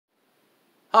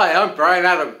Hi, I'm Brian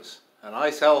Adams and I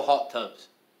sell hot tubs.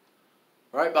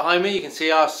 Right behind me you can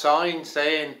see our sign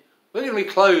saying we're going to be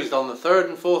closed on the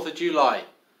 3rd and 4th of July.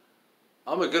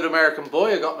 I'm a good American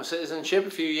boy. I got my citizenship a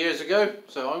few years ago,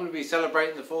 so I'm going to be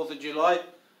celebrating the 4th of July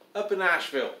up in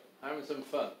Asheville, having some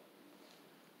fun.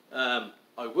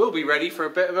 I will be ready for a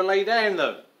bit of a lay down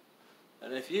though,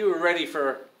 and if you were ready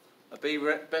for a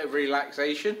bit of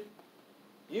relaxation,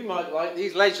 you might like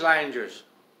these ledge loungers.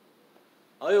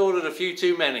 I ordered a few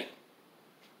too many.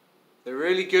 They're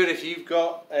really good if you've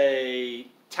got a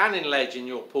tanning ledge in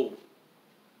your pool.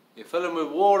 You fill them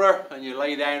with water and you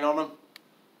lay down on them.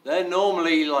 They're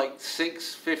normally like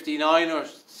 $6.59 or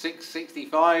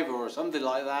 $6.65 or something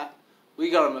like that.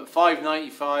 We got them at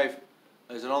 $5.95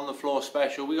 as an on the floor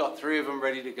special. We got 3 of them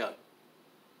ready to go.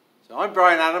 So I'm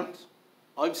Brian Adams.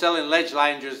 I'm selling ledge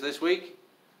loungers this week.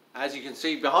 As you can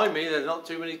see behind me, there's not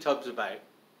too many tubs about.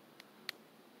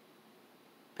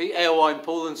 Pete Alewine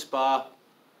Pool and Spa,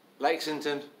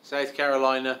 Lexington, South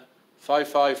Carolina,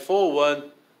 5541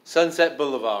 Sunset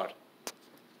Boulevard.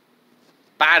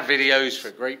 Bad videos for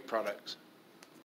great products.